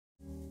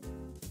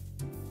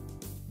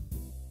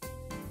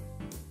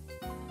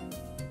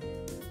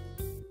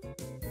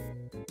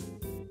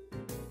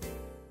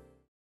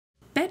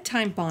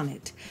Bedtime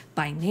Bonnet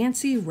by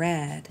Nancy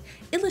Red,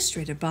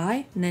 illustrated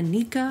by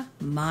Nneka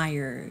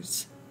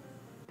Myers.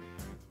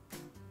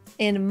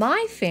 In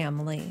my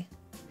family,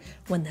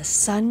 when the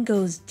sun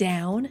goes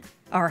down,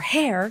 our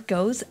hair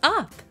goes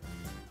up.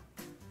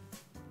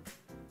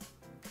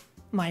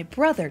 My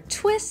brother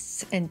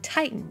twists and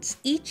tightens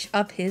each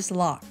of his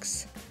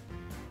locks.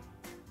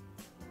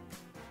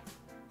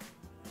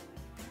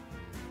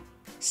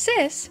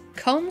 Sis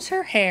combs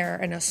her hair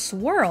in a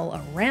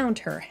swirl around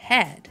her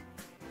head.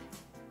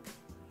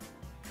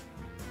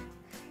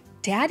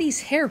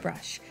 Daddy's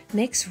hairbrush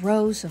makes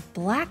rows of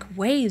black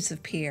waves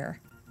appear.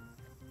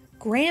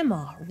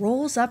 Grandma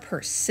rolls up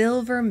her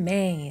silver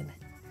mane.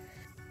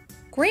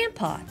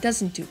 Grandpa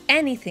doesn't do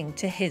anything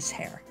to his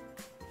hair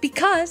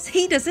because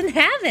he doesn't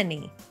have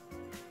any.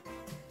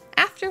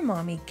 After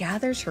Mommy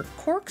gathers her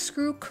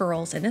corkscrew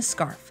curls in a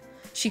scarf,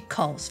 she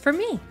calls for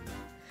me.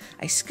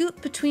 I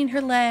scoot between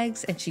her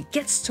legs and she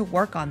gets to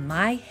work on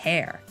my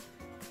hair.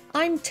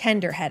 I'm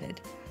tender-headed,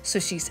 so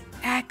she's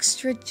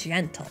extra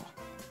gentle.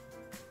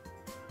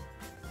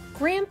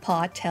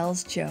 Grandpa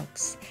tells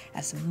jokes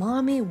as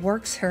Mommy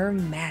works her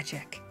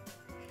magic.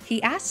 He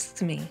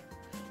asks me,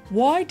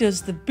 "Why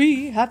does the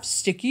bee have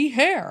sticky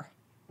hair?"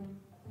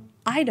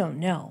 I don't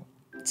know,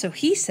 so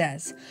he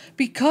says,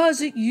 "Because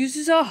it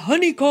uses a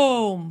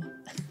honeycomb."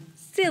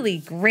 Silly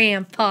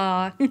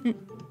Grandpa.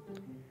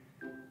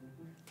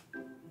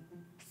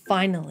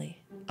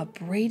 Finally, a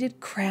braided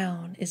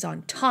crown is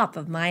on top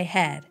of my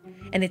head,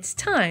 and it's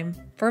time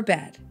for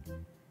bed.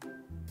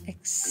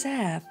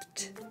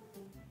 Except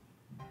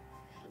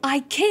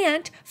I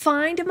can't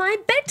find my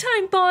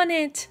bedtime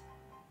bonnet.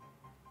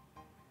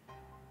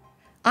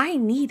 I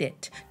need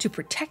it to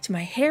protect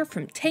my hair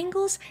from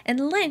tangles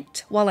and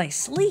lint while I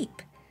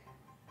sleep.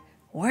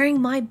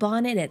 Wearing my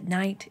bonnet at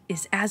night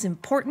is as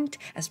important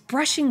as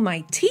brushing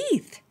my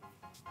teeth.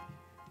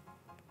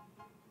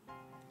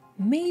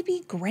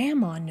 Maybe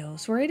Grandma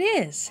knows where it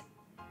is.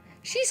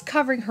 She's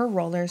covering her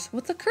rollers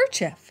with a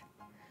kerchief.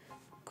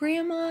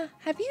 Grandma,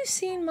 have you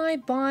seen my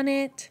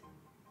bonnet?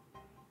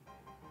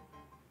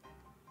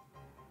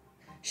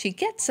 She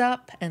gets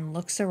up and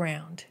looks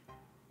around.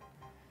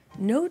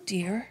 No,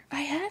 dear,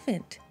 I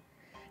haven't.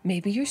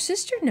 Maybe your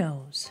sister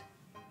knows.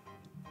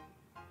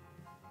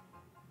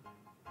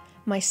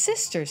 My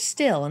sister's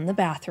still in the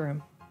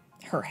bathroom,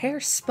 her hair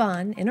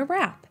spun in a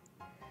wrap.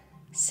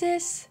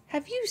 Sis,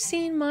 have you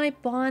seen my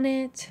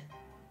bonnet?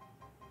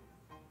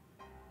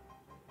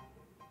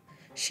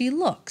 She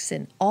looks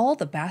in all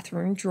the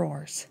bathroom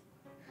drawers.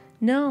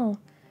 No,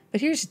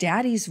 but here's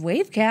Daddy's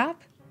wave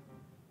cap.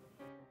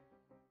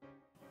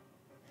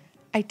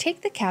 I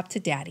take the cap to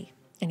Daddy,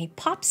 and he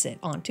pops it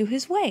onto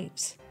his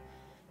waves.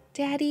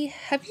 Daddy,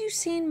 have you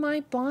seen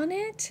my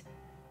bonnet?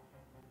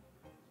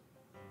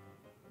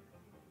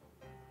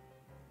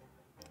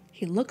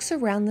 He looks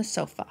around the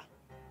sofa,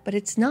 but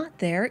it's not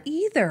there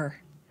either.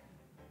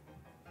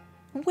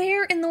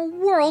 Where in the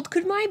world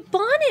could my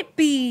bonnet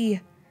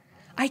be?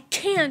 I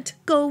can't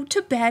go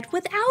to bed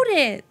without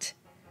it.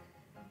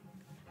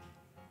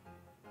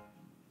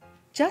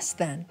 Just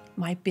then,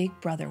 my big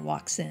brother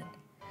walks in.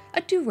 A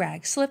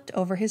do-rag slipped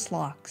over his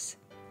locks.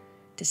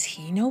 Does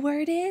he know where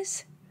it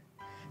is?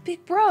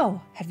 Big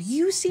bro, have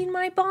you seen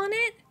my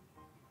bonnet?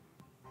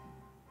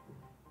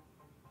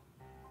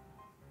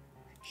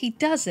 He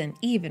doesn't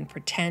even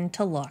pretend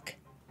to look.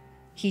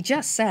 He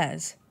just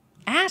says,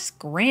 "Ask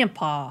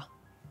Grandpa."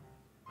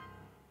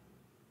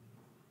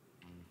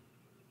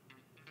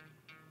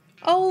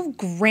 Oh,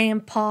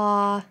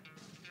 Grandpa.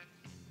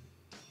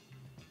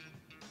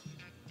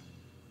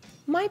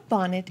 My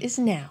bonnet is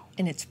now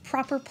in its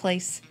proper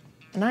place,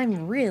 and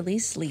I'm really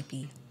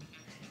sleepy.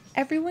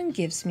 Everyone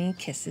gives me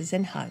kisses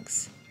and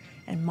hugs,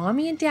 and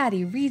Mommy and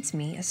Daddy reads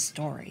me a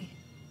story.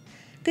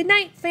 Good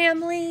night,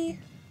 family.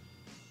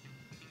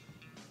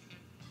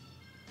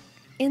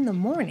 In the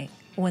morning,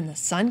 when the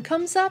sun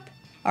comes up,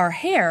 our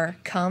hair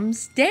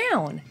comes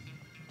down.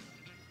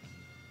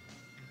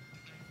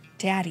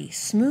 Daddy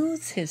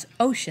smooths his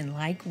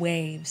ocean-like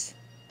waves.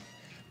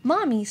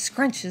 Mommy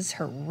scrunches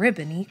her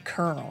ribbony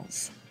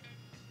curls.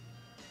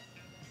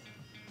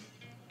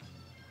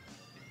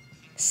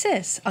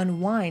 Sis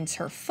unwinds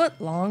her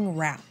foot-long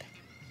wrap.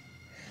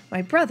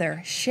 My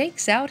brother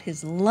shakes out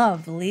his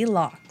lovely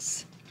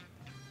locks.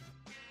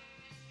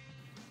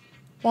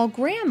 While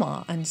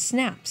Grandma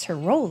unsnaps her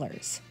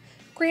rollers,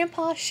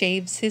 Grandpa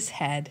shaves his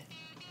head.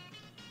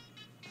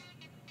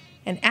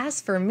 And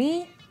as for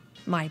me,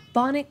 my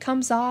bonnet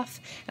comes off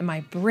and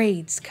my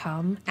braids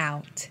come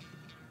out.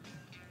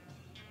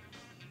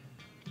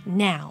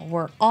 Now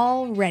we're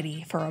all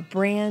ready for a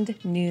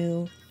brand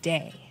new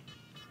day.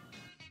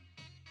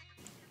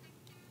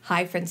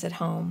 Hi friends at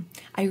home.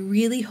 I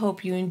really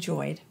hope you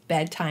enjoyed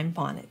Bedtime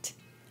Bonnet.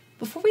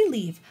 Before we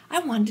leave, I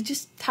wanted to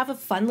just have a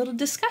fun little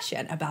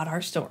discussion about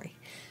our story.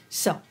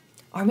 So,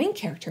 our main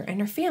character and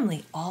her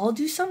family all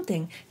do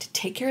something to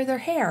take care of their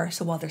hair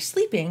so while they're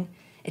sleeping,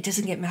 it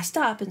doesn't get messed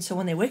up, and so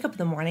when they wake up in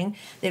the morning,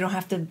 they don't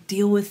have to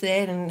deal with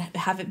it and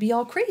have it be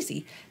all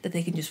crazy. That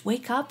they can just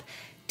wake up,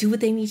 do what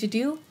they need to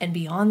do, and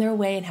be on their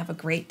way and have a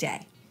great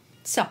day.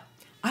 So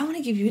I want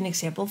to give you an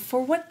example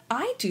for what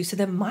I do so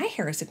that my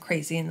hair isn't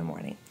crazy in the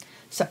morning.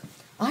 So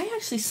I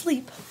actually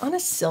sleep on a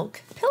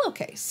silk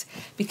pillowcase.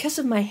 Because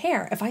of my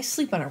hair, if I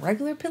sleep on a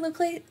regular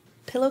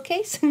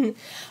pillowcase,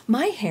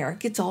 my hair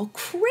gets all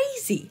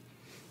crazy.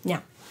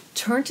 Now,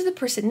 turn to the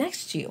person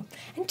next to you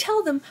and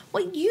tell them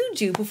what you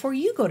do before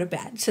you go to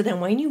bed, so then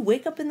when you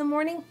wake up in the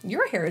morning,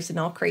 your hair isn't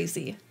all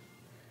crazy.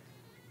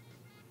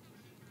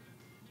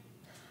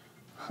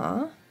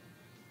 Huh?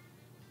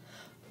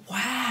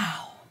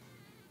 Wow.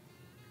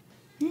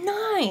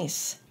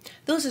 Nice.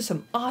 Those are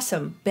some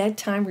awesome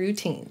bedtime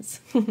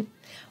routines.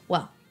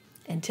 Well,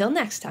 until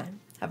next time,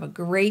 have a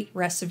great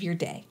rest of your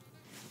day.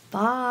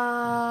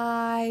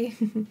 Bye.